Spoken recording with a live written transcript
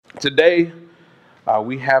Today,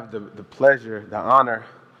 we have the pleasure, the honor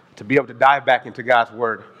to be able to dive back into God's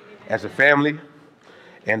Word as a family.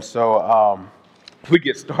 And so we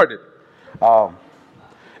get started.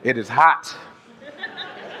 It is hot.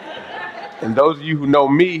 And those of you who know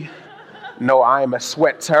me know I am a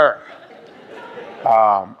sweater.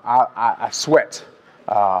 I sweat.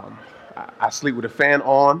 I sleep with a fan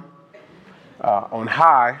on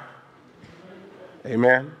high.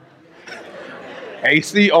 Amen.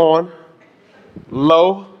 AC on,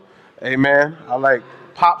 low. Amen. I like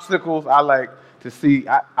popsicles. I like to see,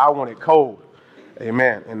 I want it cold.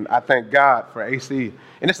 Amen. And I thank God for AC.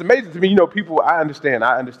 And it's amazing to me, people, I understand.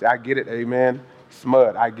 I get it. Amen.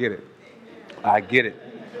 Smud, I get it.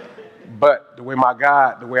 But the way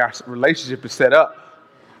our relationship is set up,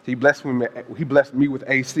 He blessed me with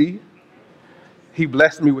AC. He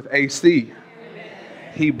blessed me with AC.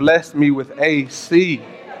 He blessed me with AC.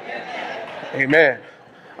 Amen.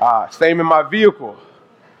 Same in my vehicle.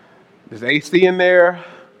 There's AC in there.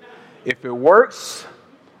 If it works,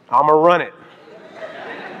 I'm going to run it.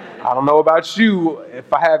 I don't know about you.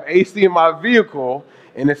 If I have AC in my vehicle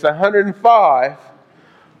and it's 105,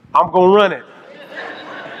 I'm going to run it.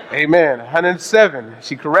 Amen. 107.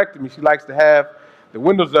 She corrected me. She likes to have the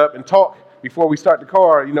windows up and talk before we start the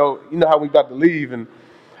car. You know how we about to leave, and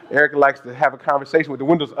Erica likes to have a conversation with the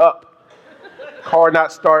windows up. Car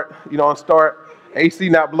not start, on start, AC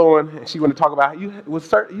not blowing, and she want to talk about you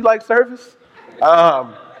like service?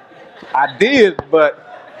 I did,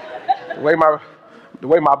 but the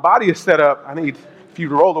way my body is set up, I need if you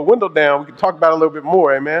roll the window down, we can talk about it a little bit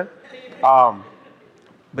more, amen.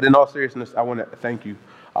 But in all seriousness, I want to thank you.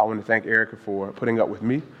 I want to thank Erica for putting up with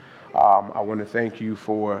me. I want to thank you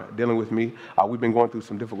for dealing with me. We've been going through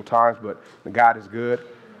some difficult times, but God is good,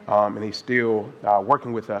 and He's still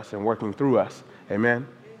working with us and working through us. Amen.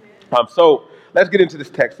 So let's get into this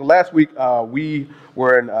text. So last week we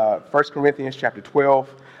were in 1 Corinthians chapter 12,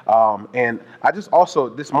 and I just also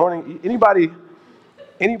this morning, anybody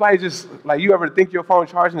just like you ever think your phone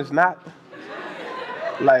charging is not?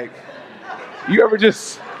 Like you ever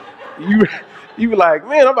just you like,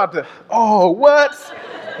 man, I'm about to, what?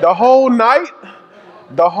 The whole night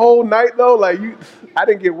though, like I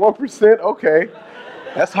didn't get 1%. Okay,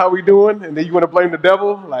 that's how we doing. And then you want to blame the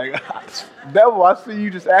devil? Like, devil, I see you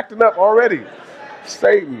just acting up already.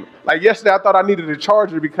 Satan. Like yesterday, I thought I needed a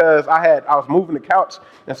charger because I was moving the couch,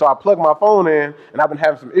 and so I plugged my phone in, and I've been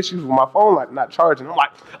having some issues with my phone, like not charging. I'm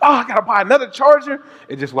like, I gotta buy another charger.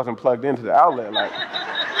 It just wasn't plugged into the outlet. Like,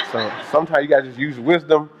 so sometimes you gotta just use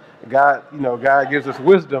wisdom. God gives us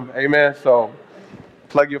wisdom. Amen. So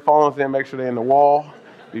plug your phones in, make sure they're in the wall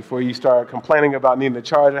before you start complaining about needing a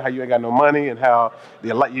charger, how you ain't got no money, and how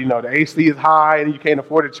the AC is high and you can't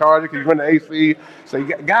afford a charger because you run the AC. So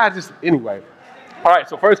God just, anyway. All right,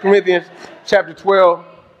 so 1 Corinthians chapter 12,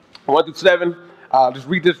 1 through 7. Just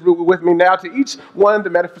read this with me now. To each one, the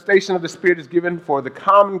manifestation of the Spirit is given for the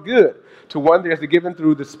common good. To one, there is given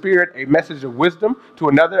through the Spirit a message of wisdom. To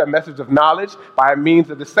another, a message of knowledge by means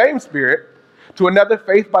of the same Spirit. To another,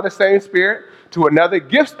 faith by the same Spirit. To another,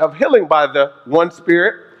 gifts of healing by the one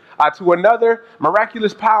Spirit. To another,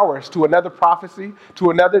 miraculous powers. To another, prophecy.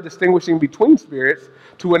 To another, distinguishing between spirits.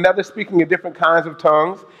 To another, speaking in different kinds of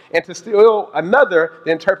tongues. And to still another,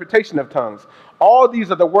 the interpretation of tongues. All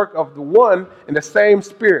these are the work of the one and the same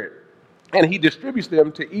Spirit. And He distributes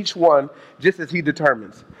them to each one just as He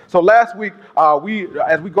determines. So last week, as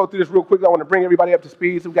we go through this real quick, I want to bring everybody up to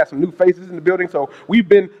speed. So we've got some new faces in the building. So we've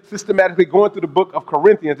been systematically going through the book of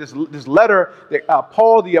Corinthians, this letter that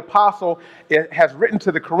Paul the Apostle has written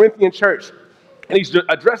to the Corinthian church. And he's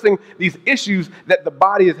addressing these issues that the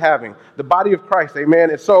body is having, the body of Christ, amen.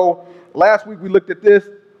 And so last week we looked at this,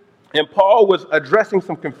 and Paul was addressing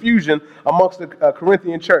some confusion amongst the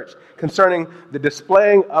Corinthian church concerning the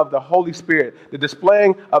displaying of the Holy Spirit, the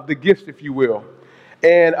displaying of the gifts, if you will,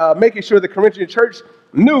 and making sure the Corinthian church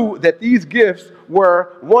knew that these gifts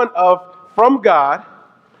were from God,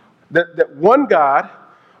 that one God,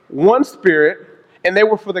 one Spirit, and they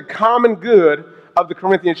were for the common good of the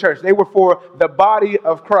Corinthian church. They were for the body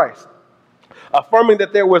of Christ. Affirming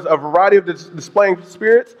that there was a variety of displaying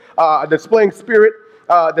Spirit.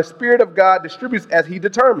 The Spirit of God distributes as He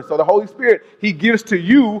determines. So the Holy Spirit, He gives to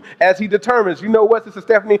you as He determines. You know what, Sister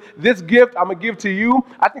Stephanie? This gift I'm going to give to you.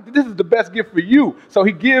 I think that this is the best gift for you. So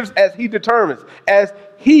He gives as He determines. As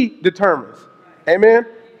He determines. Amen?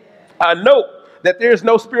 Note that there is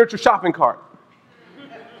no spiritual shopping cart.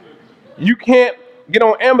 You can't get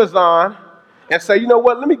on Amazon and say, you know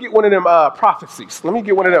what, let me get one of them prophecies. Let me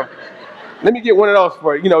get one of them. Let me get one of those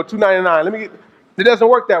for, $2.99. It doesn't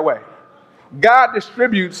work that way. God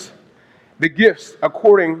distributes the gifts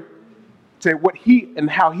according to what he and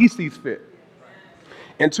how he sees fit.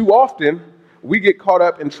 And too often, we get caught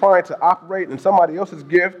up in trying to operate in somebody else's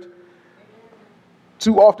gift.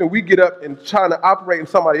 Too often, we get up in trying to operate in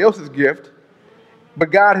somebody else's gift,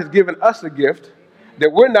 but God has given us a gift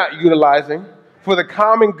that we're not utilizing for the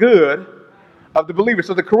common good of the believers.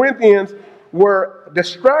 So the Corinthians were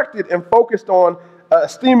distracted and focused on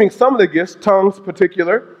esteeming some of the gifts, tongues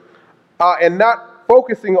particular, and not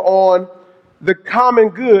focusing on the common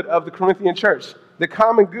good of the Corinthian church, the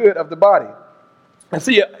common good of the body. And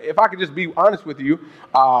see, if I could just be honest with you,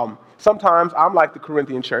 sometimes I'm like the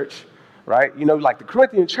Corinthian church, right? You know, like the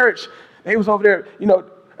Corinthian church, they was over there, you know,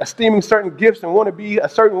 esteeming certain gifts and want to be a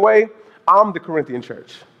certain way. I'm the Corinthian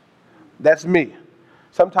church. That's me.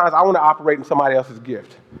 Sometimes I want to operate in somebody else's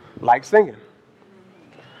gift, like singing.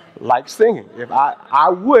 Like singing. If I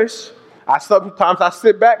wish, sometimes I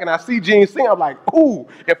sit back and I see Gene sing, I'm like, ooh,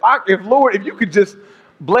 if Lord, if you could just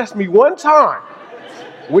bless me one time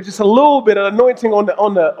with just a little bit of anointing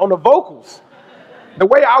on the vocals, the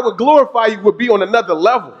way I would glorify you would be on another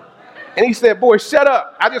level. And he said, boy, shut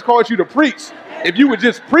up. I just called you to preach. If you would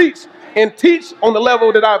just preach and teach on the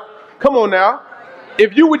level that come on now.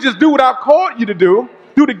 If you would just do what I've called you to do,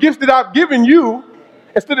 through the gifts that I've given you,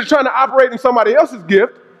 instead of trying to operate in somebody else's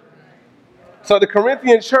gift. So the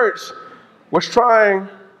Corinthian church was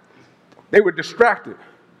they were distracted.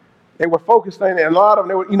 They were focused on it, and a lot of them,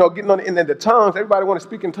 they were, getting on in the tongues. Everybody wanted to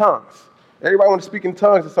speak in tongues. Everybody wanted to speak in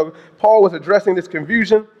tongues. And so Paul was addressing this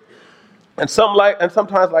confusion. And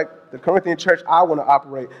sometimes, like the Corinthian church, I want to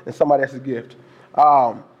operate in somebody else's gift.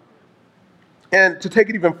 And to take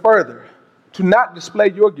it even further, to not display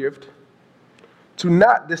your gift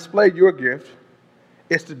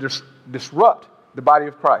is to disrupt the body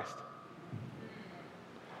of Christ.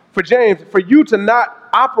 For James, for you to not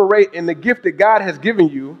operate in the gift that God has given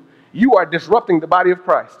you, you are disrupting the body of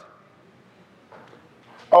Christ.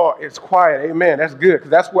 Oh, it's quiet. Amen. That's good, because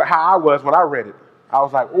that's how I was when I read it. I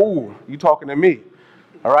was like, ooh, you talking to me.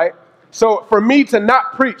 All right? So for me to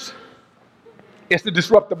not preach is to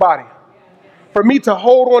disrupt the body. For me to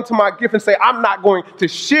hold on to my gift and say, I'm not going to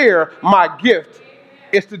share my gift,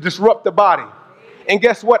 is to disrupt the body. And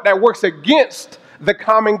guess what? That works against the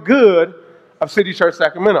common good of City Church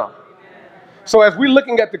Sacramento. So as we're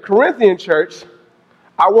looking at the Corinthian church,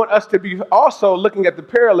 I want us to be also looking at the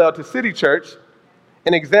parallel to City Church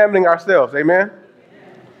and examining ourselves. Amen?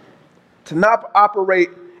 To not operate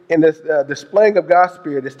in this displaying of God's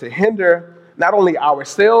Spirit is to hinder not only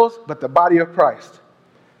ourselves, but the body of Christ.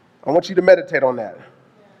 I want you to meditate on that.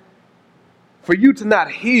 For you to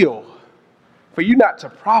not heal, for you not to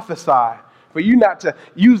prophesy, for you not to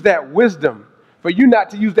use that wisdom, for you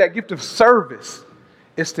not to use that gift of service,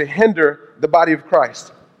 is to hinder the body of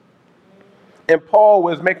Christ. And Paul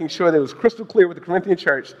was making sure that it was crystal clear with the Corinthian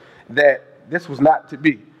church that this was not to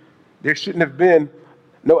be. There shouldn't have been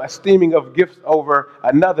no esteeming of gifts over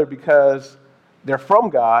another, because they're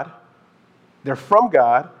from God, and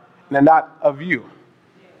they're not of you.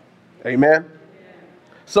 Amen?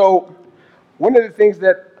 So one of the things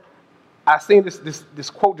that I seen this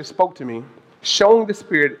quote just spoke to me, showing the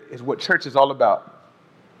Spirit is what church is all about.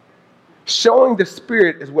 Showing the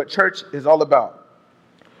Spirit is what church is all about.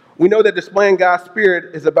 We know that displaying God's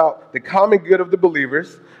Spirit is about the common good of the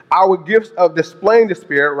believers. Our gifts of displaying the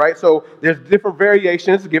Spirit, right? So there's different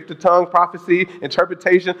variations, gift of tongue, prophecy,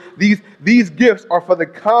 interpretation. These gifts are for the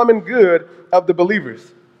common good of the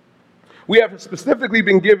believers. We have specifically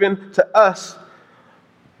been given to us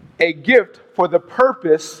a gift for the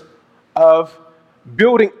purpose of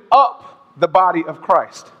building up the body of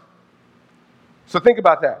Christ. So think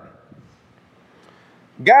about that.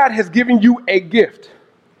 God has given you a gift,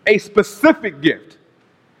 a specific gift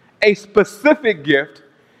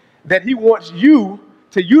that he wants you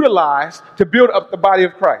to utilize to build up the body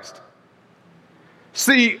of Christ.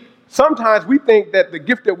 See, sometimes we think that the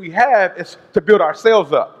gift that we have is to build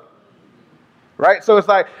ourselves up. Right? So it's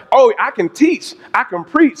like, oh, I can teach, I can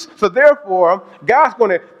preach, so therefore God's going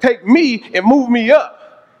to take me and move me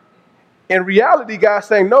up. In reality, God's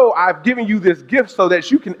saying, no, I've given you this gift so that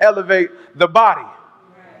you can elevate the body.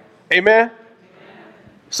 Right. Amen?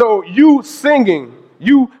 So you singing,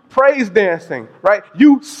 you praise dancing, right?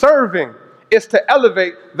 You serving is to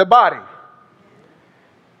elevate the body.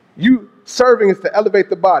 You serving is to elevate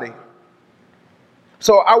the body.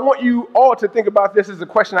 So I want you all to think about this as a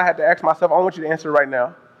question I had to ask myself. I want you to answer right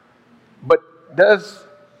now. But does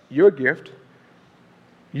your gift,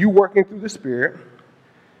 you working through the Spirit,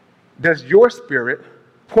 does your Spirit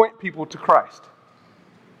point people to Christ?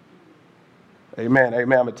 Amen.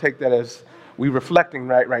 Amen. I'm going to take that as we're reflecting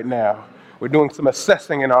right now. We're doing some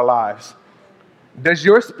assessing in our lives. Does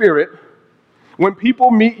your Spirit when people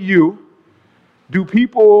meet you, do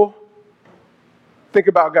people think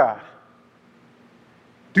about God?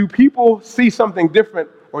 Do people see something different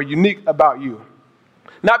or unique about you?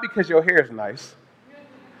 Not because your hair is nice,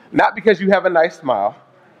 not because you have a nice smile,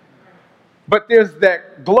 but there's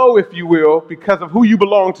that glow, if you will, because of who you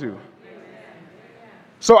belong to.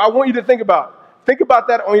 So I want you to think about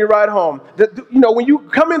that on your ride home. When you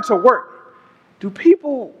come into work, do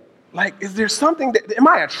people, is there something am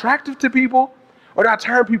I attractive to people? Or do I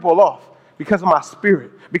turn people off because of my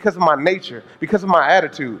spirit, because of my nature, because of my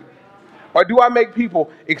attitude? Or do I make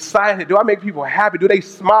people excited? Do I make people happy? Do they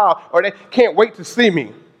smile or they can't wait to see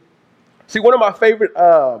me? See, one of my favorite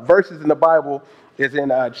verses in the Bible is in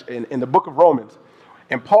the book of Romans.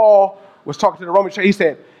 And Paul was talking to the Roman church. He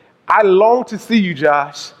said, I long to see you,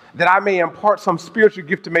 Josh, that I may impart some spiritual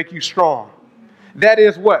gift to make you strong. That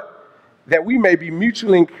is what? That we may be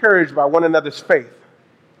mutually encouraged by one another's faith.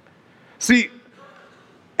 See,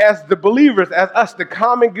 as the believers, as us, the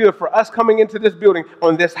common good for us coming into this building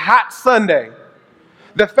on this hot Sunday,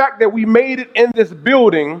 the fact that we made it in this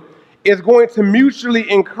building is going to mutually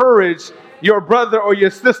encourage your brother or your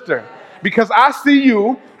sister. Because I see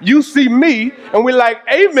you, you see me, and we're like,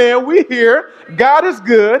 amen, we here, God is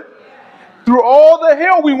good. Through all the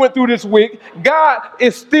hell we went through this week, God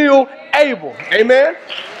is still able, amen?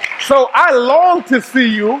 So I long to see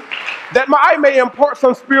you, that I may impart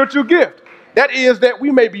some spiritual gift. That is that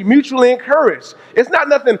we may be mutually encouraged. It's not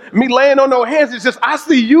nothing, me laying on no hands. It's just I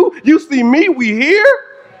see you, you see me, we here.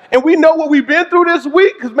 And we know what we've been through this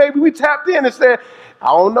week because maybe we tapped in and said, I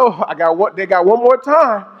don't know, they got one more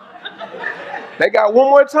time. They got one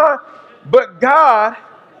more time. But God.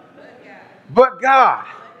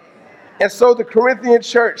 And so the Corinthian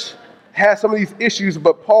church has some of these issues,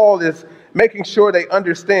 but Paul is making sure they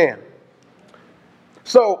understand.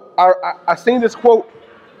 So I seen this quote,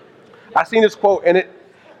 and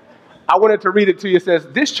I wanted to read it to you. It says,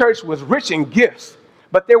 this church was rich in gifts,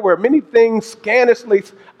 but there were many things scandalously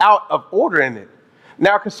out of order in it.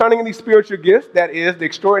 Now, concerning these spiritual gifts, that is, the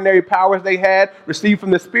extraordinary powers they had received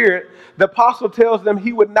from the Spirit, the apostle tells them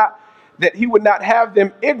he would not have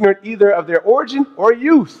them ignorant either of their origin or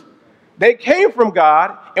use. They came from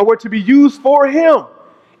God and were to be used for Him.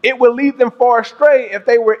 It would lead them far astray if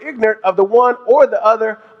they were ignorant of the one or the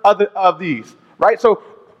other of these. Right? So,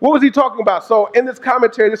 what was he talking about? So, in this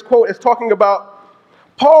commentary, this quote is talking about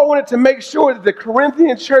Paul wanted to make sure that the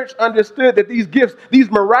Corinthian church understood that these gifts,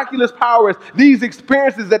 these miraculous powers, these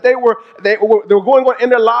experiences that they were going on in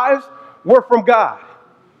their lives were from God.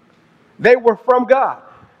 They were from God.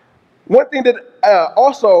 One thing that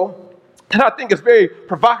also, and I think is very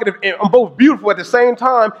provocative and both beautiful at the same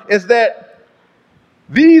time, is that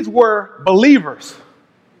these were believers.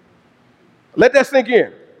 Let that sink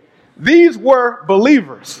in. These were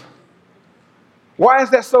believers. Why is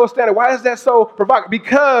that so standard? Why is that so provocative?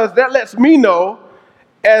 Because that lets me know,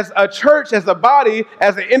 as a church, as a body,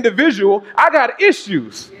 as an individual, I got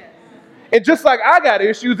issues. And just like I got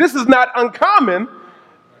issues, this is not uncommon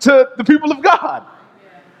to the people of God.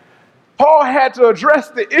 Paul had to address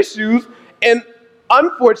the issues, and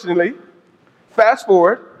unfortunately, fast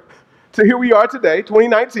forward to here we are today,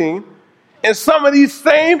 2019, and some of these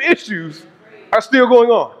same issues are still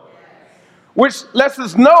going on, which lets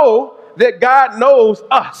us know that God knows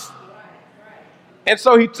us. And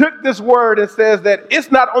so he took this word and says that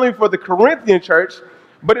it's not only for the Corinthian church,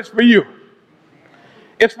 but it's for you.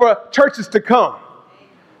 It's for churches to come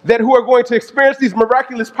that who are going to experience these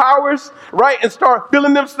miraculous powers, right, and start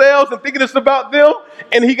feeling themselves and thinking it's about them.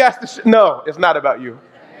 And he got to no, it's not about you.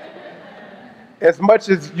 As much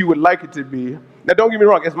as you would like it to be. Now, don't get me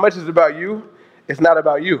wrong. As much as it's about you, it's not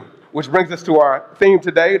about you. Which brings us to our theme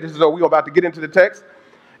today. This is what we're about to get into the text.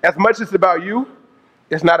 As much as it's about you,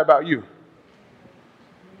 it's not about you.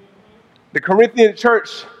 The Corinthian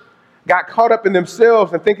church got caught up in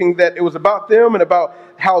themselves and thinking that it was about them and about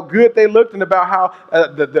how good they looked and about how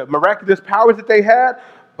the miraculous powers that they had.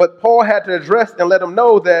 But Paul had to address and let them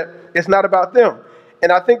know that it's not about them.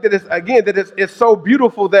 And I think that it's so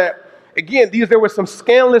beautiful that, again, there were some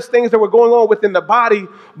scandalous things that were going on within the body,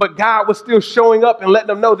 but God was still showing up and letting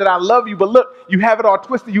them know that I love you. But look, you have it all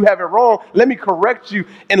twisted. You have it wrong. Let me correct you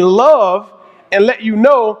in love and let you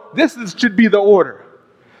know should be the order.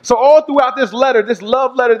 So all throughout this letter, this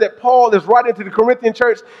love letter that Paul is writing to the Corinthian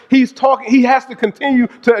church, he has to continue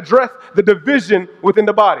to address the division within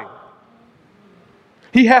the body.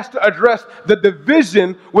 He has to address the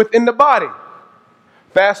division within the body.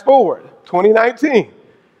 Fast forward, 2019.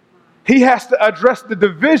 He has to address the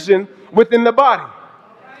division within the body.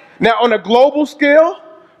 Now, on a global scale,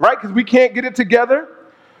 right, because we can't get it together,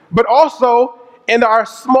 but also in our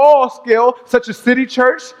small scale, such as City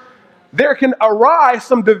Church, there can arise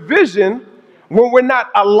some division when we're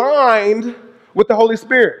not aligned with the Holy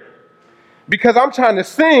Spirit. Because I'm trying to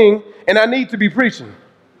sing and I need to be preaching.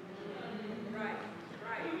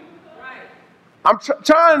 I'm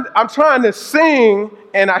trying to sing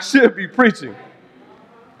and I should be preaching.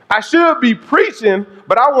 I should be preaching,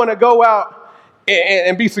 but I want to go out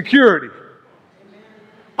and be security.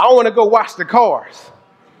 I want to go wash the cars.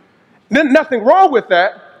 Then nothing wrong with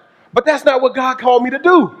that, but that's not what God called me to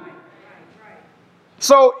do.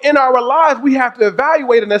 So in our lives, we have to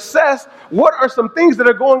evaluate and assess what are some things that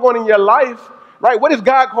are going on in your life, right? What has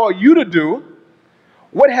God called you to do?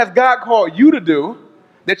 What has God called you to do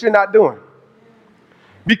that you're not doing?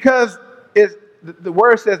 Because the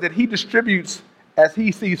word says that he distributes as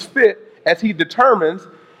he sees fit, as he determines.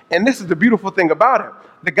 And this is the beautiful thing about it.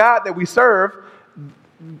 The God that we serve,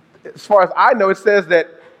 as far as I know, it says that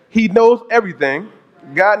he knows everything.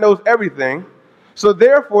 God knows everything. So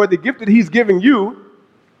therefore, the gift that he's giving you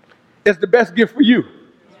is the best gift for you.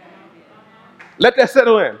 Let that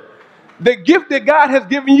settle in. The gift that God has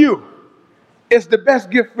given you is the best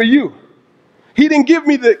gift for you. He didn't give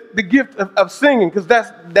me the gift of singing because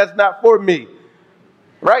that's not for me,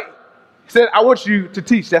 right? He said, I want you to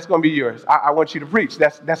teach. That's going to be yours. I want you to preach.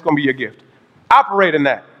 That's going to be your gift. Operate in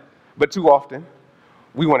that. But too often,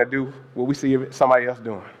 we want to do what we see somebody else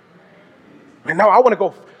doing. And no, I want to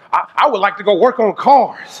go. I would like to go work on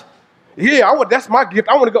cars. Yeah, that's my gift.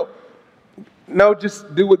 I want to go. No,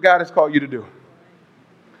 just do what God has called you to do.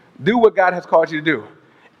 Do what God has called you to do.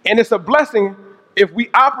 And it's a blessing if we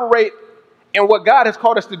operate in what God has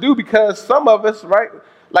called us to do, because some of us, right,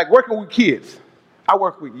 like working with kids. I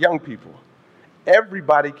work with young people.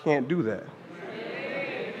 Everybody can't do that.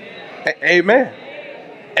 Amen.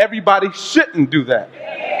 Everybody shouldn't do that.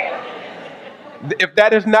 If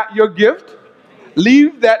that is not your gift,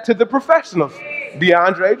 leave that to the professionals.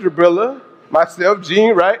 DeAndre, Drabilla, myself,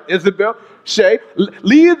 Gene, right? Isabel, Shay.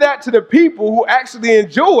 Leave that to the people who actually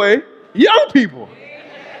enjoy young people.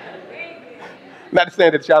 Not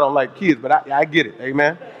saying that y'all don't like kids, but I get it.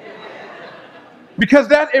 Amen. Because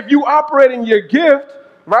that, if you operate in your gift,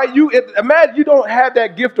 right? Imagine you don't have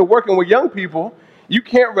that gift of working with young people. You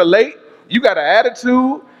can't relate. You got an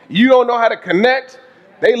attitude. You don't know how to connect.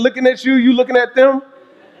 They looking at you. You looking at them.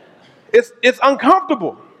 It's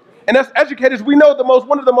uncomfortable. And as educators, we know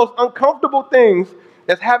one of the most uncomfortable things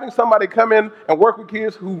is having somebody come in and work with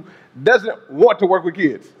kids who doesn't want to work with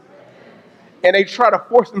kids. And they try to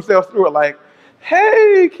force themselves through it like,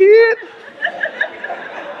 hey, kid,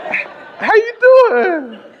 how you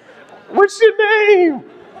doing? What's your name?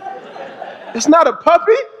 It's not a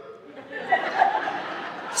puppy.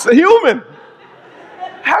 It's a human.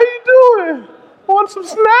 How you doing? Want some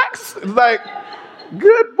snacks? It's like,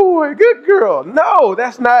 good boy, good girl. No,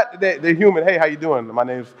 that's not the human. Hey, how you doing? My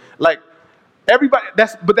name's like everybody.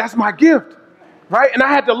 But that's my gift, right? And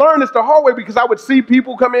I had to learn this the hard way because I would see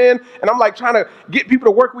people come in and I'm like trying to get people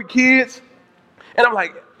to work with kids. And I'm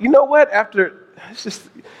like, you know what?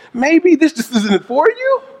 Maybe this just isn't for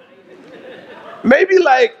you. Maybe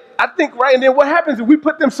I think, right? And then what happens if we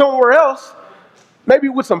put them somewhere else, maybe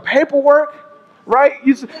with some paperwork, right?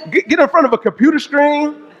 You get in front of a computer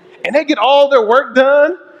screen and they get all their work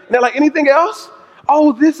done. And they're like, anything else?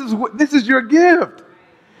 Oh, this is your gift.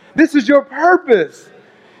 This is your purpose.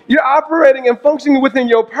 You're operating and functioning within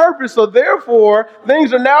your purpose. So therefore,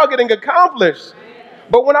 things are now getting accomplished.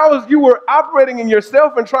 But when you were operating in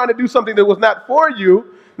yourself and trying to do something that was not for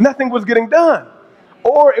you, nothing was getting done.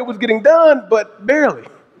 Or it was getting done, but barely.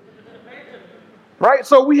 Right?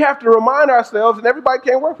 So we have to remind ourselves, and everybody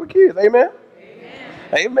can't work with kids. Amen?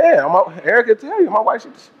 Amen. Erica tell you, my wife,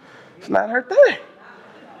 it's not her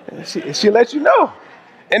thing. She lets you know.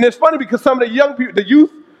 And it's funny because some of the young people, the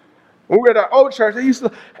youth, when we were at our old church, they used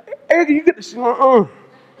to, Erica, you get this.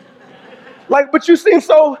 Like, but you seem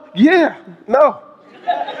so, no.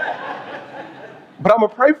 But I'm going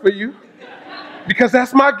to pray for you because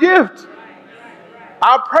that's my gift.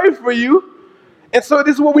 I'll pray for you. And so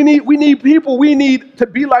this is what we need. We need people. We need to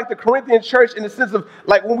be like the Corinthian church in the sense of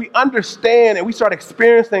like when we understand and we start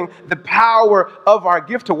experiencing the power of our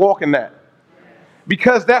gift to walk in that.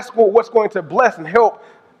 Because that's what's going to bless and help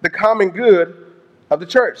the common good of the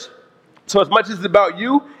church. So as much as it's about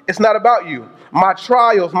you, it's not about you. My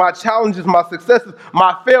trials, my challenges, my successes,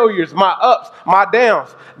 my failures, my ups, my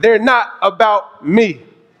downs, they're not about me.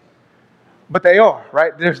 But they are,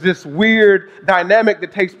 right? There's this weird dynamic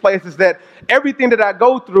that takes place is that everything that I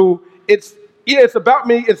go through, it's about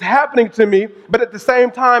me, it's happening to me, but at the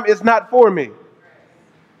same time, it's not for me.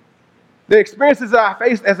 The experiences that I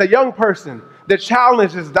faced as a young person, the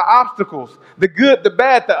challenges, the obstacles, the good, the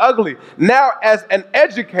bad, the ugly. Now, as an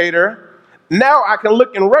educator, now I can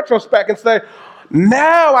look in retrospect and say,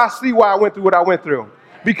 now I see why I went through what I went through.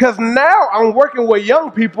 Because now I'm working with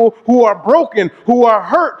young people who are broken, who are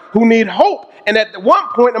hurt, who need hope. And at one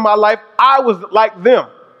point in my life, I was like them.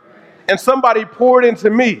 And somebody poured into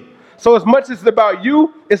me. So as much as it's about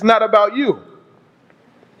you, it's not about you.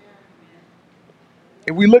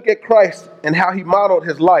 If we look at Christ and how he modeled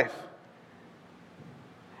his life,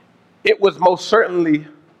 it was most certainly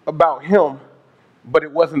about him, but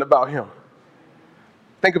it wasn't about him.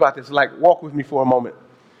 Think about this, like walk with me for a moment.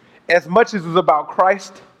 As much as it was about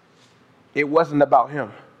Christ, it wasn't about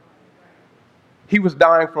him. He was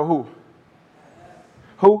dying for who?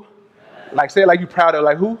 Who? Like, say it like you proud of,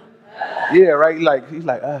 like who? Yeah, right? Like, he's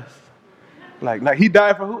like us. Like, he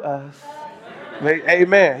died for who? Us.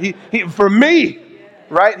 Amen. He for me,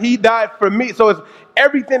 right? He died for me. So it's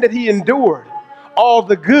everything that he endured, all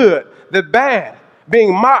the good, the bad,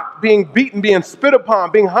 being mocked, being beaten, being spit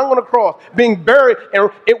upon, being hung on a cross, being buried.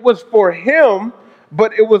 And it was for him,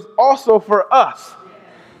 but it was also for us.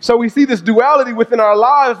 So we see this duality within our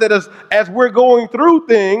lives that as we're going through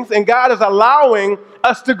things, and God is allowing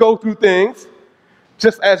us to go through things,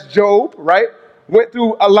 just as Job, right, went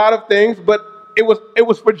through a lot of things, but it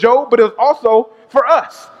was for Job, but it was also for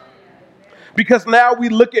us. Because now we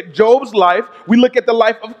look at Job's life, we look at the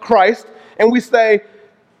life of Christ, and we say,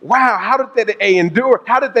 wow, how did they endure?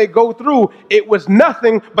 How did they go through? It was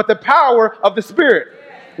nothing but the power of the Spirit.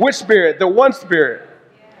 Which Spirit? The one Spirit.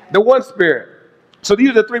 The one Spirit. So these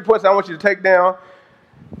are the 3 points I want you to take down.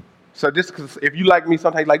 So just because if you like me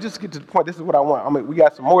sometimes, like just get to the point, this is what I want. I mean, we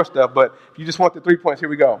got some more stuff, but if you just want the 3 points, here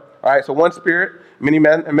we go. All right, so one Spirit, many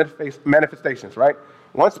manifestations, right?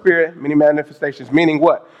 One Spirit, many manifestations, meaning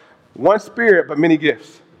what? One Spirit, but many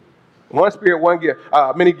gifts. One Spirit, one gift,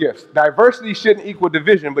 many gifts. Diversity shouldn't equal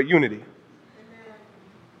division, but unity.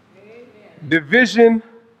 Amen. Division,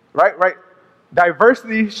 right?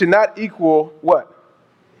 Diversity should not equal what?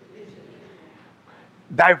 Division.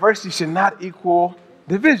 Diversity should not equal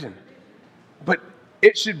division, but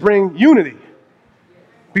it should bring unity.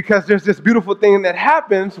 Because there's this beautiful thing that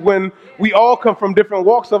happens when we all come from different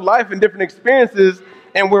walks of life and different experiences,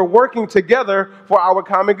 and we're working together for our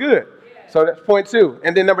common good. So that's point 2.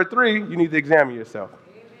 And then number 3, you need to examine yourself.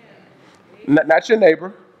 Not your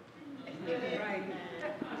neighbor.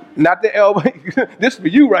 Not the elbow. This is for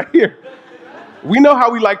you right here. We know how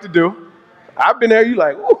we like to do. I've been there. You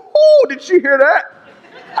like, ooh, did you hear that?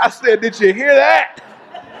 I said, did you hear that?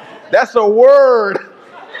 That's a word.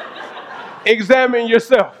 Examine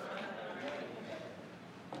yourself.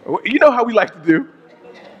 You know how we like to do.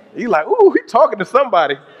 You like, ooh, he talking to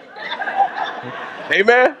somebody.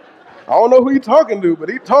 Amen. I don't know who he's talking to, but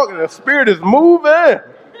he's talking. The Spirit is moving.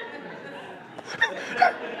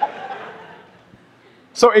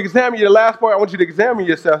 So examine your last part. I want you to examine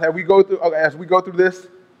yourself as we go through this.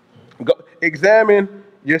 Examine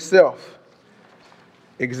yourself.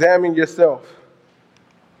 Examine yourself.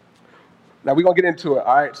 Now we're going to get into it,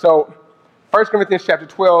 all right? So 1 Corinthians chapter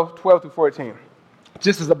 12 through 14.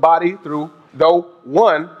 Just as a body, though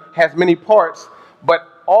one has many parts, but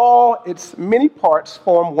all its many parts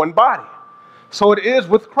form one body. So it is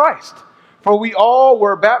with Christ. For we all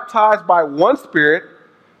were baptized by one Spirit,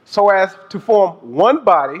 so as to form one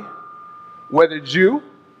body, whether Jew,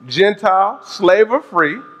 Gentile, slave, or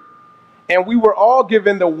free, and we were all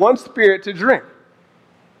given the one Spirit to drink.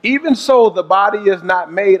 Even so, the body is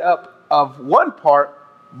not made up of one part,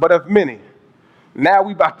 but of many. Now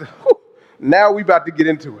we about to get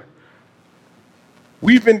into it.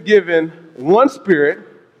 We've been given one Spirit,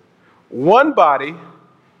 one body,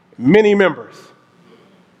 many members.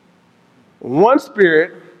 One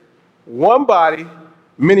Spirit, one body,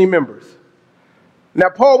 many members. Now,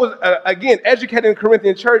 Paul was, again, educating the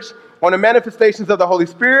Corinthian church on the manifestations of the Holy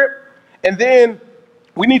Spirit. And then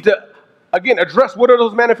we need to, again, address what are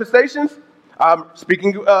those manifestations?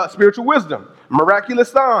 Speaking spiritual wisdom,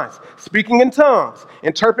 miraculous signs, speaking in tongues,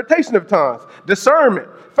 interpretation of tongues, discernment,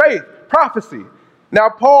 faith, prophecy. Now,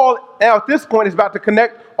 Paul, at this point, is about to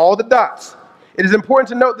connect all the dots. It is important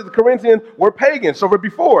to note that the Corinthians were pagans. So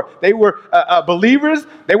before, they were believers,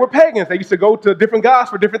 they were pagans. They used to go to different gods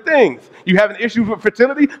for different things. You have an issue with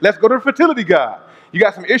fertility, let's go to the fertility god. You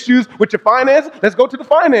got some issues with your finances, let's go to the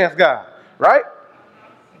finance god, right?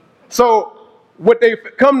 So what they've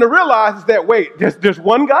come to realize is that, wait, there's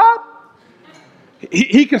one God?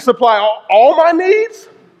 He can supply all my needs?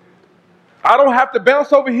 I don't have to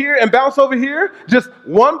bounce over here and bounce over here? Just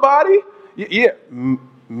one body? Yeah,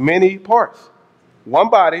 many parts. One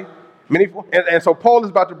body, And so Paul is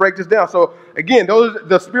about to break this down. So again, those are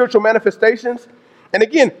the spiritual manifestations. And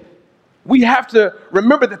again, we have to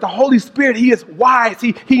remember that the Holy Spirit, he is wise.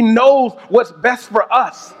 He knows what's best for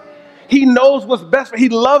us. He knows what's best. He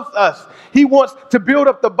loves us. He wants to build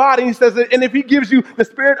up the body. He says, and if he gives you the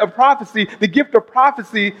spirit of prophecy, the gift of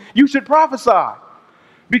prophecy, you should prophesy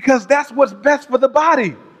because that's what's best for the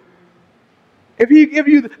body. If he give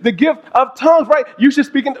you the gift of tongues, right, you should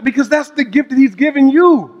speak because that's the gift that he's given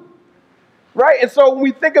you, right? And so when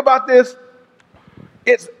we think about this,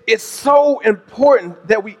 it's so important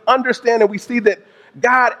that we understand and we see that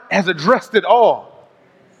God has addressed it all.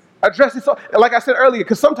 Address it so, like I said earlier,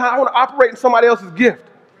 because sometimes I want to operate in somebody else's gift,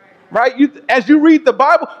 right? As you read the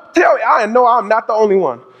Bible, tell me, I know I'm not the only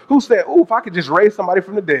one who said, "Ooh, if I could just raise somebody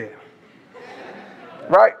from the dead,"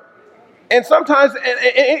 right? And sometimes,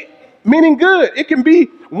 meaning good, it can be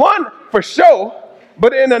one for show,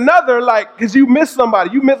 but in another, like, because you miss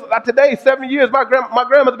somebody, like today, 70 years, my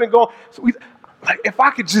grandmother's been gone. So like, if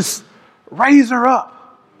I could just raise her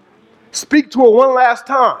up, speak to her one last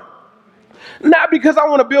time. Not because I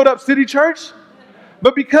want to build up City Church,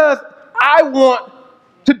 but because I want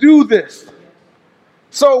to do this.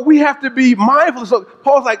 So we have to be mindful. So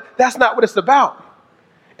Paul's like, that's not what it's about.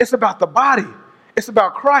 It's about the body. It's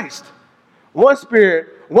about Christ. One spirit,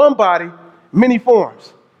 one body, many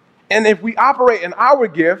forms. And if we operate in our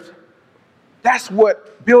gift, that's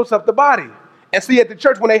what builds up the body. And see, at the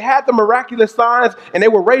church, when they had the miraculous signs and they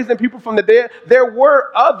were raising people from the dead, there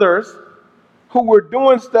were others who were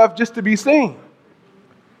doing stuff just to be seen,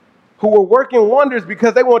 who were working wonders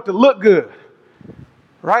because they want to look good,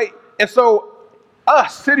 right? And so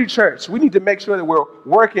us, City Church, we need to make sure that we're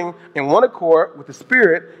working in one accord with the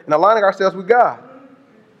Spirit and aligning ourselves with God.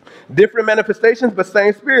 Different manifestations, but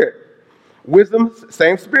same Spirit. Wisdom,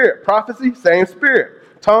 same Spirit. Prophecy, same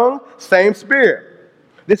Spirit. Tongue, same Spirit.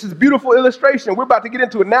 This is a beautiful illustration. We're about to get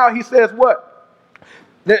into it now. He says what?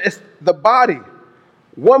 It's the body.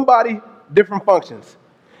 One body, different functions.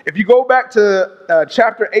 If you go back to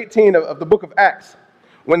chapter 18 of the book of Acts,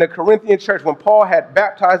 when the Corinthian church, when Paul had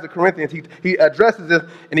baptized the Corinthians, he addresses this,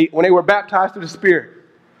 and when they were baptized through the Spirit,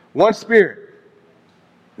 one Spirit,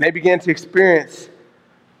 and they began to experience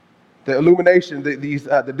the illumination,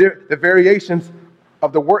 the variations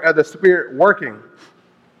of the work of the Spirit working.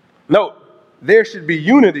 Note, there should be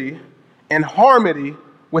unity and harmony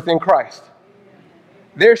within Christ.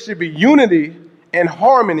 There should be unity and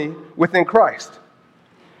harmony within Christ.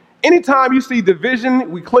 Anytime you see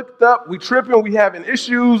division, we clicked up, we tripping, we having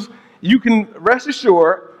issues, you can rest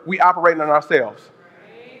assured we operating in ourselves.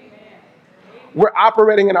 We're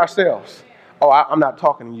operating in ourselves. Oh, I'm not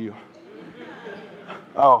talking to you.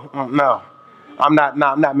 Oh, no. I'm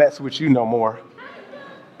not messing with you no more.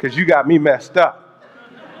 Because you got me messed up.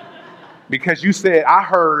 Because you said, I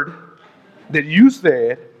heard that you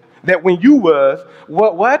said that when you was,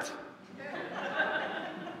 what?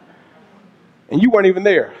 And you weren't even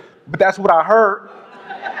there. But that's what I heard.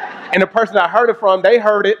 And the person I heard it from, they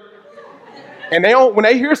heard it. And when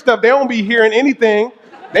they hear stuff, they don't be hearing anything.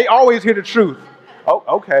 They always hear the truth. Oh,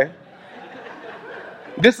 okay.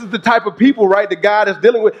 This is the type of people, right, that God is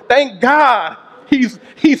dealing with. Thank God he's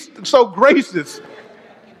so gracious.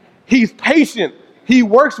 He's patient. He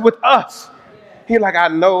works with us. He's like, I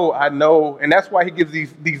know. And that's why he gives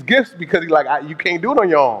these gifts, because he's like, you can't do it on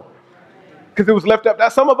your own. Because it was left up.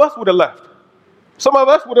 That some of us would have left. Some of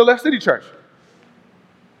us would have left City Church.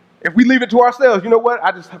 If we leave it to ourselves, you know what?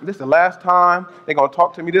 This is the last time they're going to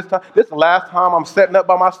talk to me this time. This is the last time I'm setting up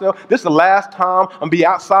by myself. This is the last time I'm going to be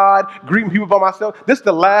outside greeting people by myself. This is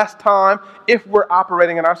the last time if we're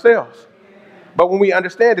operating in ourselves. But when we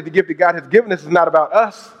understand that the gift that God has given us is not about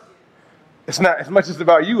us, it's not as much as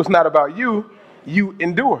about you. It's not about you. You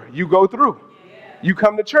endure. You go through. You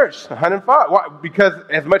come to church, 105. Why? Because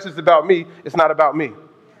as much as it's about me, it's not about me.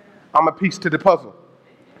 I'm a piece to the puzzle.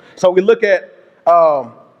 So we look at,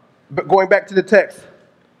 but going back to the text,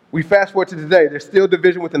 we fast forward to today. There's still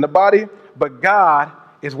division within the body, but God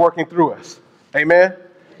is working through us. Amen?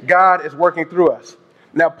 God is working through us.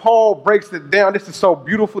 Now, Paul breaks it down. This is so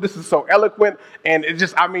beautiful. This is so eloquent. And it's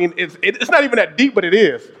just, it's not even that deep, but it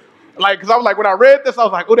is. Like, because I was like, when I read this, I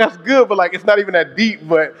was like, oh, that's good. But like, it's not even that deep.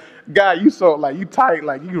 But God, you so, like, you tight,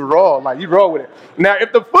 like, you raw with it. Now,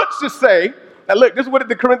 if the foot should say, now look, this is what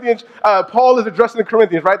the Corinthians, Paul is addressing the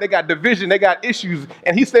Corinthians, right? They got division, they got issues.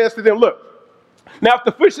 And he says to them, look, now if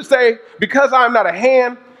the foot should say, because I am not a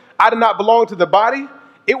hand, I do not belong to the body,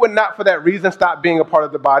 it would not for that reason stop being a part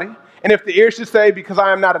of the body. And if the ear should say, because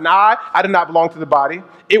I am not an eye, I do not belong to the body,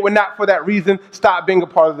 it would not for that reason stop being a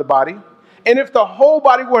part of the body. And if the whole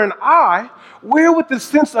body were an eye, where would the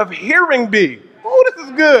sense of hearing be? Oh, this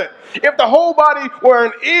is good. If the whole body were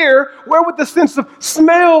an ear, where would the sense of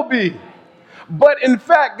smell be? But in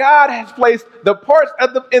fact, God has placed the parts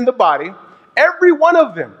in the body, every one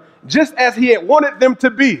of them, just as he had wanted them to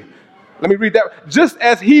be. Let me read that. Just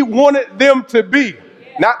as he wanted them to be.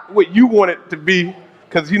 Not what you want it to be,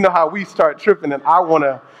 because you know how we start tripping and I want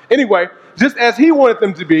to. Anyway, just as he wanted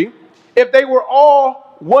them to be, if they were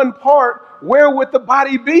all one part, where would the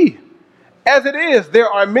body be? As it is, there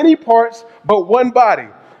are many parts, but one body.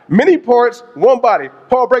 Many parts, one body.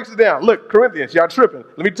 Paul breaks it down. Look, Corinthians, y'all tripping.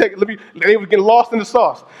 They were getting lost in the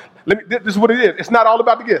sauce. This is what it is. It's not all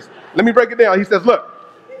about the gifts. Let me break it down. He says, look,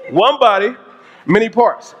 one body, many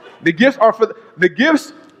parts. The gifts are for the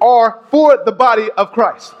body of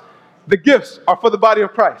Christ. The gifts are for the body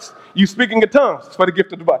of Christ. You speaking in tongues, it's for the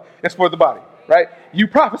gift of the body. It's for the body, right? You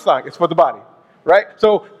prophesying, it's for the body, right?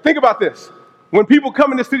 So think about this. When people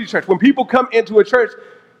come into City Church, when people come into a church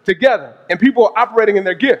together and people are operating in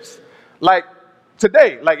their gifts, like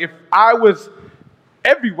today, like if I was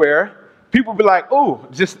everywhere, people would be like, oh,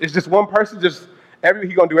 it's just one person,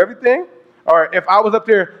 he gonna do everything? Or if I was up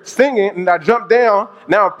there singing and I jumped down,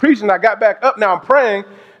 now I'm preaching, I got back up, now I'm praying,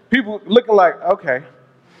 people looking like, okay,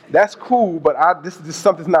 that's cool, but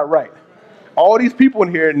something's not right. All these people in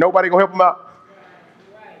here, nobody gonna help them out.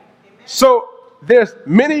 So there's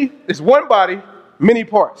one body, many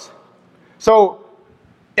parts. So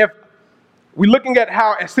if we're looking at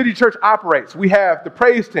how a City Church operates, we have the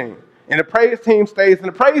praise team, and the praise team stays in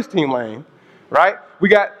the praise team lane, right? We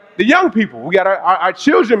got the young people. We got our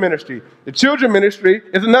children ministry. The children ministry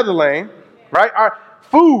is another lane, right? Our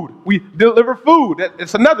food, we deliver food.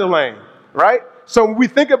 It's another lane, right? So when we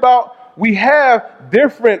think about, we have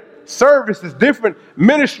different services, different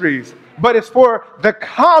ministries, but it's for the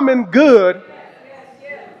common good.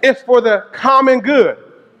 It's for the common good,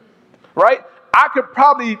 right? I could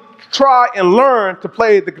probably try and learn to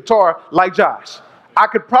play the guitar like Josh. I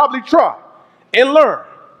could probably try and learn,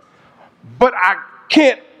 but I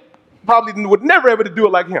would never ever do it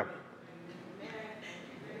like him.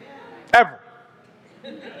 Ever.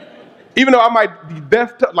 Even though I might be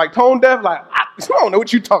deaf, like tone deaf, like, I don't know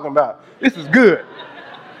what you're talking about. This is good.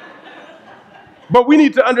 But we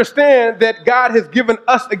need to understand that God has given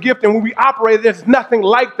us a gift, and when we operate, there's nothing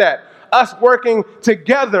like that. Us working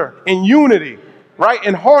together in unity, right?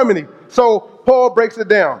 In harmony. So Paul breaks it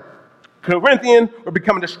down. Corinthian, we're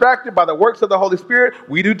becoming distracted by the works of the Holy Spirit.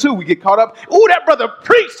 We do too. We get caught up. Ooh, that brother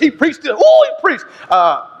preached. He preached it. Ooh, he preached.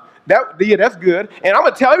 That's good. And I'm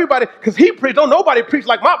going to tell everybody, because he preached, don't nobody preach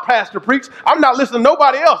like my pastor preached. I'm not listening to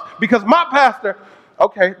nobody else because my pastor,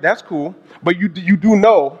 okay, that's cool. But you do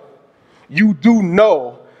know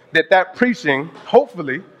that preaching,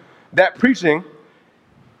 hopefully, that preaching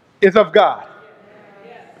is of God,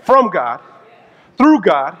 from God, through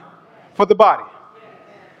God, for the body.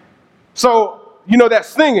 So, that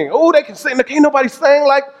singing, oh, they can sing, can't nobody sing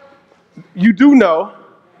like, you do know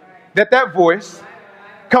that voice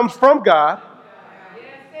comes from God,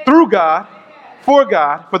 through God, for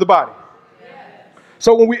the body.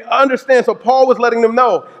 So when we understand, so Paul was letting them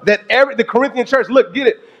know that the Corinthian church, look, get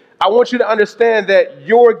it. I want you to understand that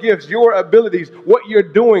your gifts, your abilities, what you're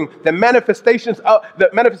doing, the manifestation of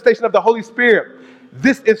the Holy Spirit,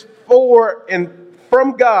 this is for and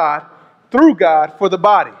from God, through God, for the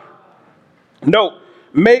body. Note,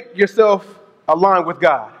 make yourself align with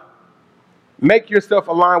God. Make yourself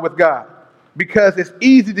align with God. Because it's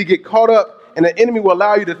easy to get caught up, and the enemy will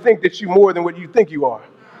allow you to think that you're more than what you think you are.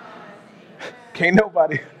 Can't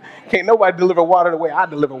nobody deliver water the way I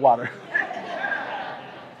deliver water.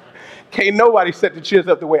 Can't nobody set the chairs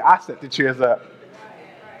up the way I set the chairs up.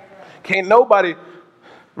 Can't nobody,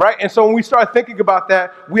 right? And so when we start thinking about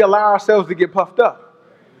that, we allow ourselves to get puffed up.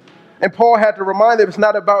 And Paul had to remind them it's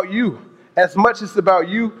not about you. As much as it's about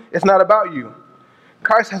you, it's not about you.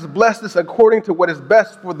 Christ has blessed us according to what is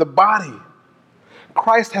best for the body.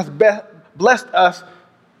 Christ has blessed us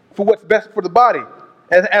for what's best for the body.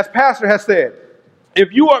 As Pastor has said,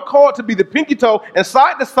 if you are called to be the pinky toe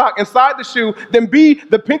inside the sock, inside the shoe, then be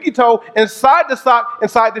the pinky toe inside the sock,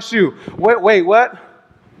 inside the shoe. Wait, what?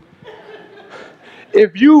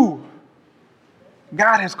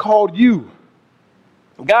 God has called you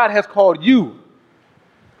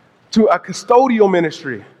to a custodial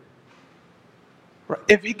ministry.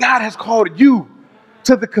 If God has called you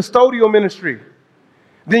to the custodial ministry,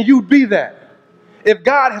 then you be that. If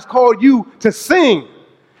God has called you to sing,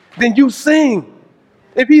 then you sing.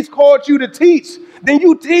 If he's called you to teach, then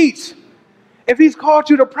you teach. If he's called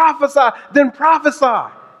you to prophesy, then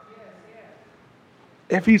prophesy.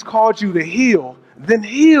 If he's called you to heal, then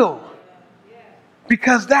heal.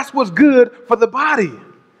 Because that's what's good for the body.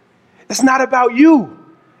 It's not about you.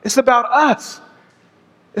 It's about us.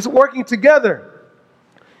 It's working together.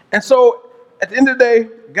 And so at the end of the day,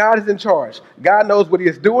 God is in charge. God knows what he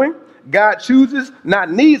is doing. God chooses,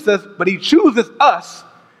 not needs us, but he chooses us.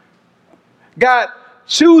 God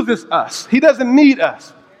chooses us. He doesn't need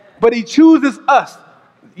us, but he chooses us.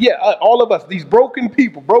 Yeah, all of us, these broken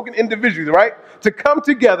people, broken individuals, right? To come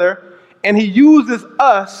together, and he uses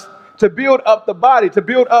us to build up the body, to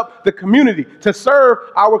build up the community, to serve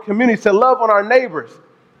our community, to love on our neighbors.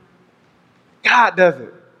 God does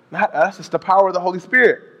it, not us. It's the power of the Holy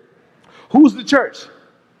Spirit. Who's the church?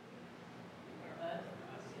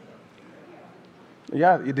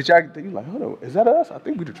 Yeah, did y'all, you like, hold on, is that us? I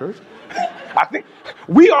think we're the church. I think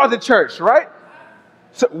we are the church, right?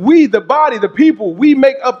 So we, the body, the people, we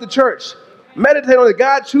make up the church. Meditate on it.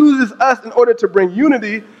 God chooses us in order to bring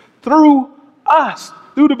unity through us,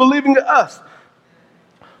 through the believing of us.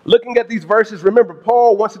 Looking at these verses, remember,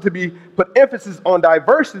 Paul wants it to be put emphasis on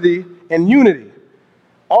diversity and unity.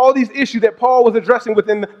 All these issues that Paul was addressing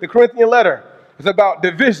within the Corinthian letter is about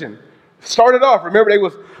division. Started off, remember, they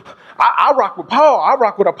was, I rock with Paul, I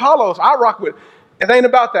rock with Apollos, I rock with, it ain't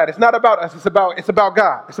about that. It's not about us, it's about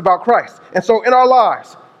God, it's about Christ. And so in our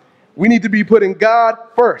lives, we need to be putting God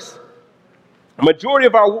first. A majority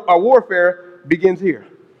of our warfare begins here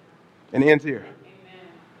and ends here. Amen.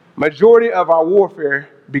 Majority of our warfare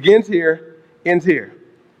begins here, ends here.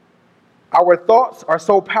 Our thoughts are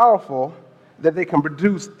so powerful that they can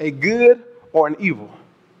produce a good or an evil.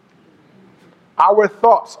 Our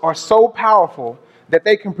thoughts are so powerful that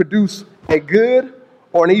they can produce a good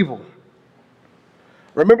or an evil.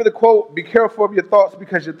 Remember the quote, be careful of your thoughts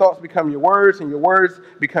because your thoughts become your words and your words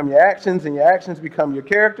become your actions and your actions become your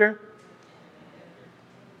character.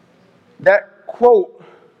 That quote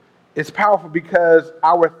is powerful because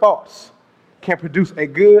our thoughts can produce a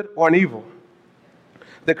good or an evil.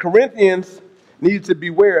 The Corinthians needed to be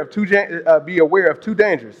aware of two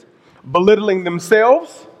dangers, belittling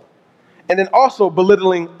themselves and then also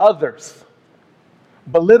belittling others.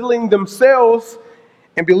 Belittling themselves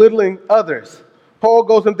and belittling others. Paul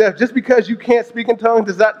goes in depth. Just because you can't speak in tongues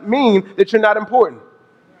does not mean that you're not important.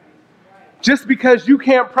 Just because you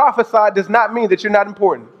can't prophesy does not mean that you're not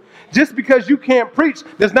important. Just because you can't preach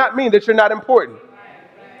does not mean that you're not important.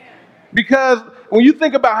 Because when you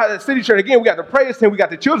think about how the city church, again, we got the praise team, we got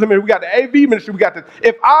the children's ministry, we got the AV ministry,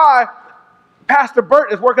 if Pastor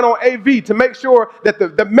Burt is working on AV to make sure that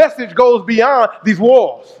the message goes beyond these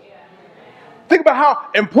walls. Think about how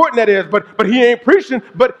important that is, but he ain't preaching,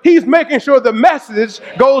 but he's making sure the message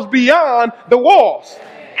goes beyond the walls.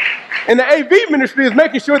 And the AV ministry is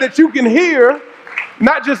making sure that you can hear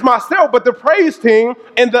not just myself, but the praise team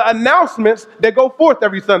and the announcements that go forth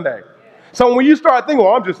every Sunday. So when you start thinking,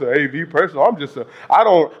 well, I'm just an AV person,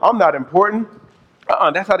 I'm not important.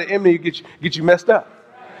 That's how the enemy get you messed up.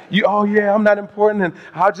 I'm not important, and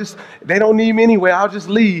they don't need me anyway, I'll just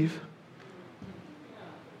leave.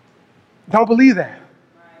 Don't believe that.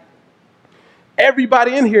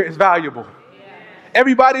 Everybody in here is valuable.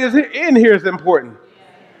 Everybody in here is important.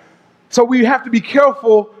 So we have to be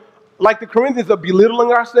careful, like the Corinthians, of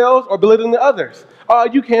belittling ourselves or belittling others.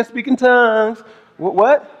 You can't speak in tongues.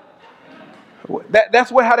 What? That's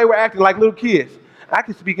how they were acting, like little kids. I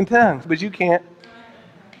can speak in tongues, but you can't.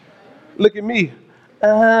 Look at me.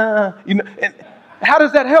 And how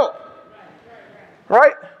does that help?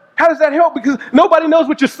 Right? How does that help? Because nobody knows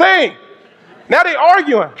what you're saying. Now they're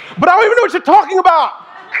arguing, but I don't even know what you're talking about.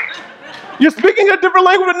 You're speaking a different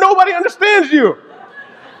language, but nobody understands you.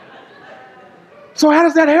 So how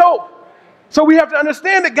does that help? So we have to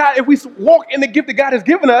understand that God, if we walk in the gift that God has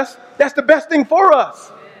given us, that's the best thing for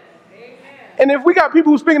us. And if we got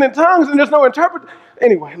people who are speaking in tongues and there's no interpreter,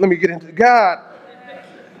 anyway, let me get into God.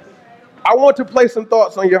 I want to place some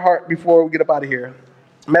thoughts on your heart before we get up out of here.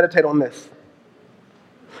 Meditate on this.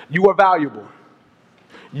 You are valuable.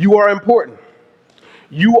 You are important.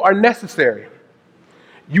 You are necessary.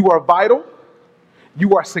 You are vital.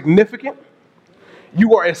 You are significant.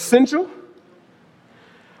 You are essential.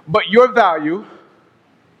 But your value,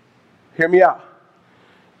 hear me out.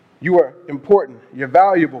 You are important. You're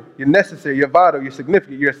valuable. You're necessary. You're vital. You're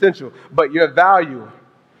significant. You're essential. But your value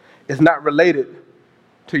is not related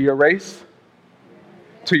to your race,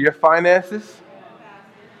 to your finances,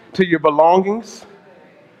 to your belongings,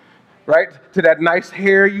 right? To that nice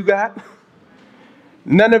hair you got.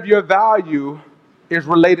 None of your value is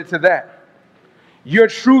related to that. Your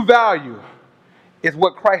true value is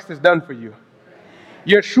what Christ has done for you.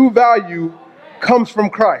 Your true value comes from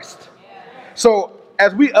Christ. So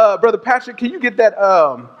as we, Brother Patrick, can you get that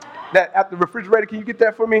at the refrigerator? Can you get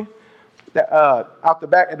that for me? That out the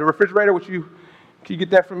back at the refrigerator, would you Can you get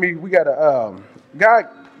that for me? We got God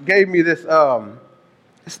gave me this,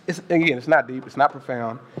 it's not deep, it's not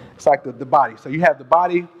profound. It's like the body. So you have the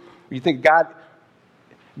body, you think God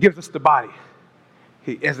gives us the body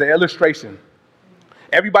as the illustration.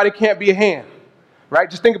 Everybody can't be a hand, right?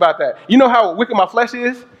 Just think about that. You know how wicked my flesh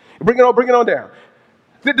is? Bring it on down.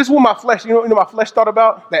 This is what my flesh, you know my flesh thought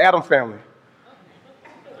about? The Addams family.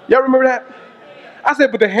 Y'all remember that? I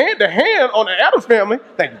said, but the hand on the Addams family,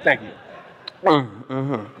 thank you.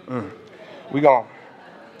 We're going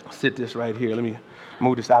to sit this right here. Let me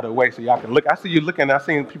move this out of the way so y'all can look. I see you looking. I've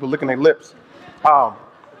seen people licking their lips.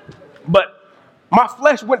 But my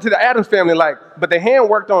flesh went to the Addams family, but the hand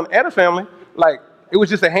worked on Addams family. It was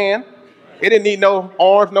just a hand. It didn't need no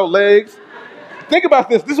arms, no legs. Think about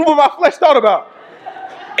this. This is what my flesh thought about.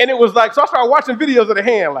 And it was so I started watching videos of the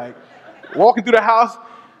hand, walking through the house.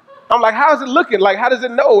 I'm like, how is it looking? How does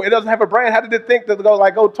it know? It doesn't have a brain. How did it think to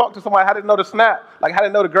go talk to somebody? How did it know to snap? How did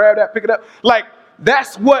it know to grab that, pick it up?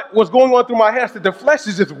 That's what was going on through my head. I said, the flesh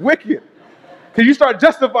is just wicked. Because you start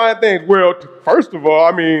justifying things. Well, first of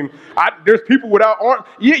all, there's people without arms.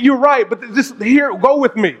 Yeah, you're right, but just here, go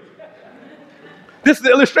with me. This is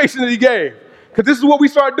the illustration that he gave. Because this is what we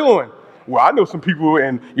start doing. Well, I know some people,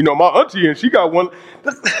 and, my auntie, and she got one.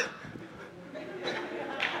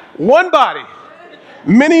 One body.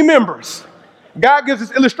 Many members. God gives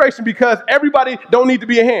this illustration because everybody don't need to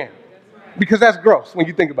be a hand. Because that's gross when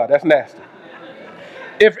you think about it. That's nasty.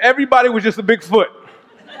 If everybody was just a big foot,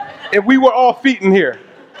 if we were all feet in here,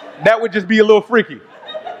 that would just be a little freaky.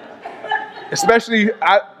 Especially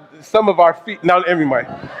some of our feet. Now, everybody.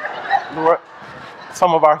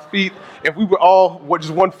 Some of our feet, if we were all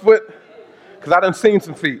just one foot, because I done seen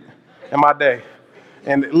some feet in my day.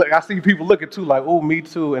 And look, I see people looking too oh, me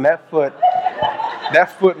too. And that foot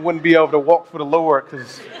wouldn't be able to walk for the Lord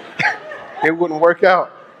because it wouldn't work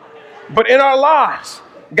out. But in our lives,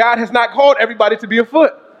 God has not called everybody to be a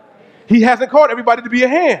foot. He hasn't called everybody to be a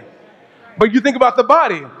hand. But you think about the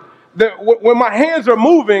body. When my hands are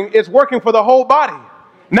moving, it's working for the whole body,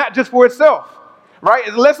 not just for itself,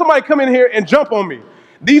 right? Let somebody come in here and jump on me.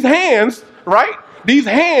 These hands, right? These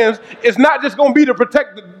hands is not just going to be to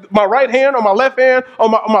protect my right hand or my left hand or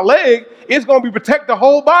my leg. It's going to be protect the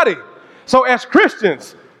whole body. So as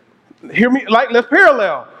Christians, hear me, let's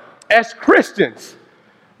parallel. As Christians,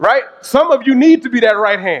 right? Some of you need to be that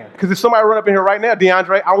right hand. Because if somebody run up in here right now,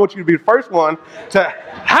 DeAndre, I want you to be the first one to,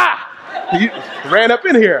 you ran up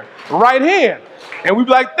in here, right hand. And we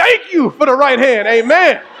be like, thank you for the right hand,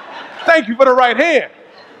 amen. Thank you for the right hand,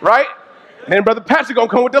 right? And then Brother Patrick going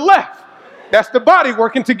to come with the left. That's the body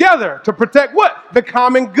working together to protect what? The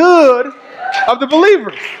common good of the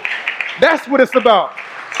believers. That's what it's about.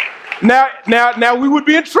 Now we would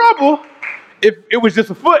be in trouble if it was just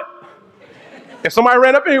a foot. If somebody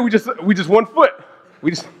ran up in here, we just 1 foot.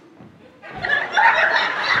 It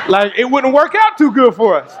wouldn't work out too good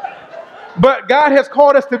for us. But God has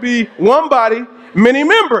called us to be one body, many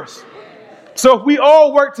members. So if we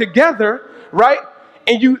all work together, right?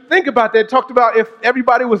 And you think about that, talked about if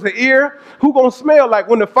everybody was the ear, who gonna smell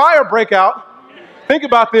when the fire break out? Think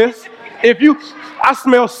about this. I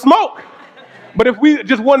smell smoke. But if we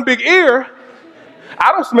just one big ear,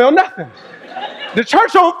 I don't smell nothing. The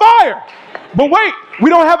church on fire. But wait, we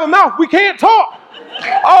don't have a mouth. We can't talk.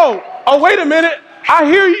 Oh, wait a minute. I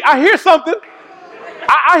hear something.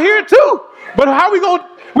 I hear it too. But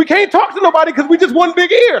we can't talk to nobody because we just one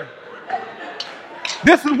big ear.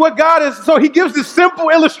 This is what God is. So he gives this simple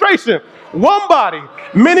illustration. One body,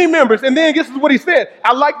 many members. And then this is what he said.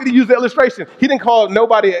 I like that he used the illustration. He didn't call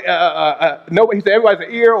nobody, nobody. He said everybody's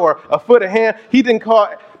an ear or a foot, a hand. He didn't call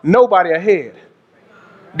nobody a head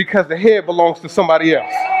because the head belongs to somebody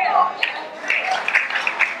else.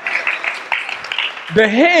 The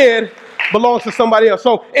head belongs to somebody else.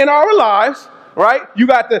 So in our lives, right, you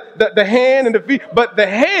got the hand and the feet, but the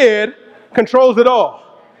head controls it all.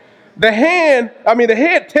 The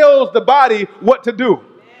head tells the body what to do,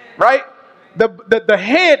 right? The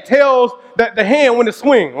head tells the hand when to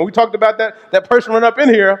swing. When we talked about that person run up in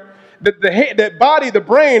here, the head, that body, the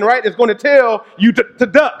brain, right, is going to tell you to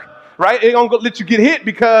duck, right? It ain't going to let you get hit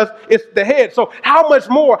because it's the head. So how much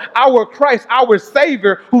more our Christ, our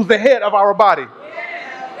Savior, who's the head of our body,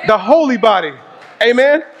 the holy body,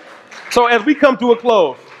 amen? So as we come to a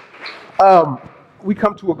close, I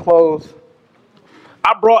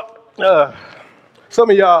brought, some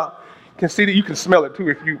of y'all can see that you can smell it too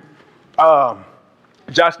if you,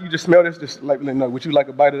 Josh, you just smell this? Just let me know. Would you like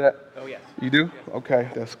a bite of that? Oh, yes. You do? Okay,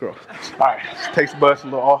 that's gross. All right, taste buds a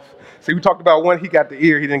little off. See, we talked about one, he got the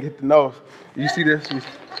ear, he didn't get the nose. You see this? Okay,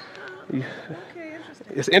 interesting.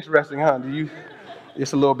 It's interesting, huh?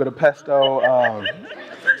 just a little bit of pesto,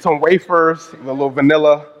 some wafers, a little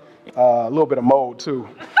vanilla, a little bit of mold too.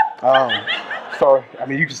 So, I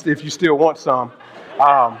mean, you can, if you still want some.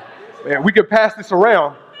 And we could pass this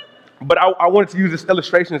around, but I wanted to use this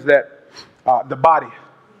illustration is that the body,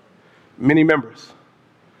 many members,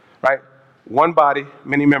 right? One body,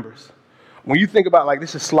 many members. When you think about, like,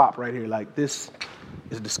 this is slop right here, like, this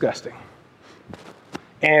is disgusting.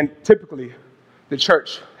 And typically, the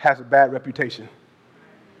church has a bad reputation.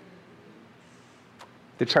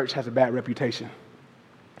 The church has a bad reputation.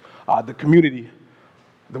 The community,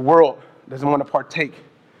 the world doesn't want to partake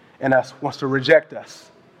in us, wants to reject us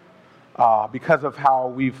because of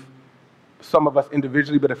how some of us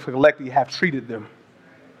individually, but collectively have treated them.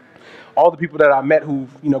 All the people that I met who,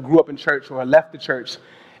 grew up in church or left the church,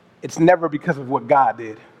 it's never because of what God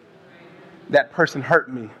did. That person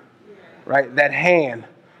hurt me, right? That hand,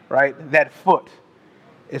 right? That foot.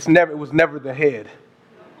 It was never the head.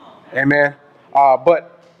 Amen.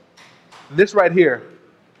 But this right here,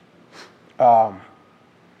 I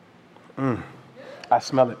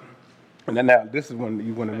smell it. And then now this is one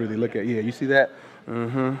you want to really look at. Yeah, you see that?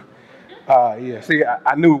 Mm-hmm. Yeah, see,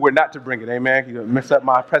 I knew where not to bring it, amen? You mess up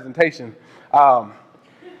my presentation.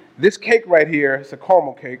 This cake right here, it's a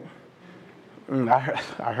caramel cake.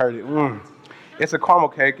 I heard it. It's a caramel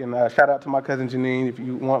cake, and shout out to my cousin Janine. If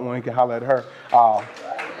you want one, you can holler at her.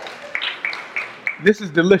 This is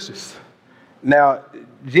delicious. Now,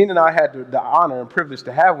 Gene and I had the honor and privilege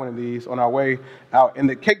to have one of these on our way out, and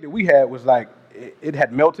the cake that we had was like, it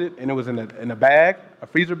had melted, and it was in a bag, a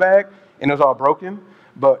freezer bag, and it was all broken.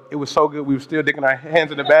 But it was so good, we were still digging our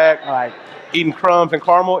hands in the bag, like eating crumbs and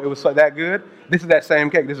caramel. It was so that good. This is that same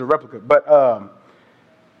cake. This is a replica. But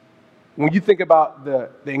when you think about the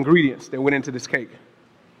ingredients that went into this cake,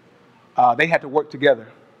 they had to work together.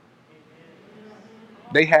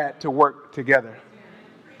 They had to work together.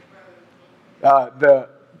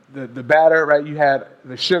 The batter, right? You had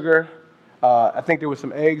the sugar. I think there was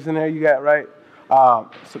some eggs in there. You got right.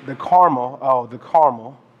 So the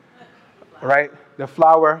caramel. Right? The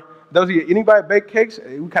flour. Those of you, anybody bake cakes?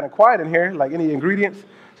 We kind of quiet in here. Like any ingredients?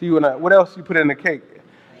 So what else you put in the cake?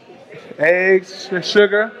 Eggs,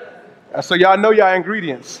 sugar. So y'all know y'all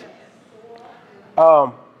ingredients.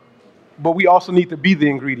 But we also need to be the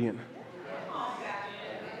ingredient.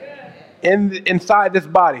 Inside this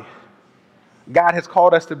body, God has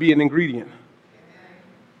called us to be an ingredient.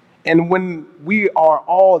 And when we are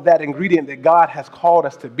all that ingredient that God has called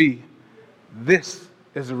us to be, this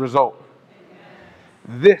is the result.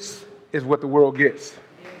 This is what the world gets.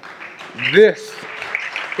 This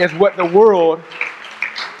is what the world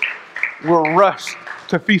will rush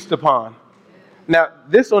to feast upon. Now,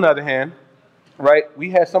 this, on the other hand, right, we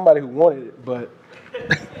had somebody who wanted it, but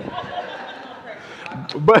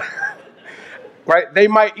right, they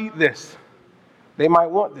might eat this. They might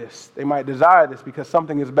want this. They might desire this because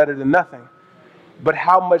something is better than nothing. But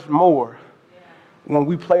how much more when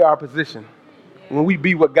we play our position, when we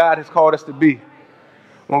be what God has called us to be,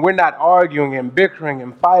 when we're not arguing and bickering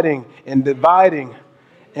and fighting and dividing,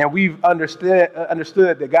 and we've understood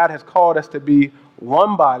that God has called us to be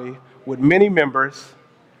one body with many members,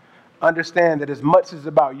 understand that as much as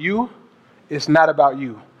about you, it's not about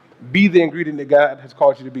you. Be the ingredient that God has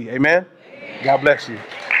called you to be. Amen? Amen. God bless you.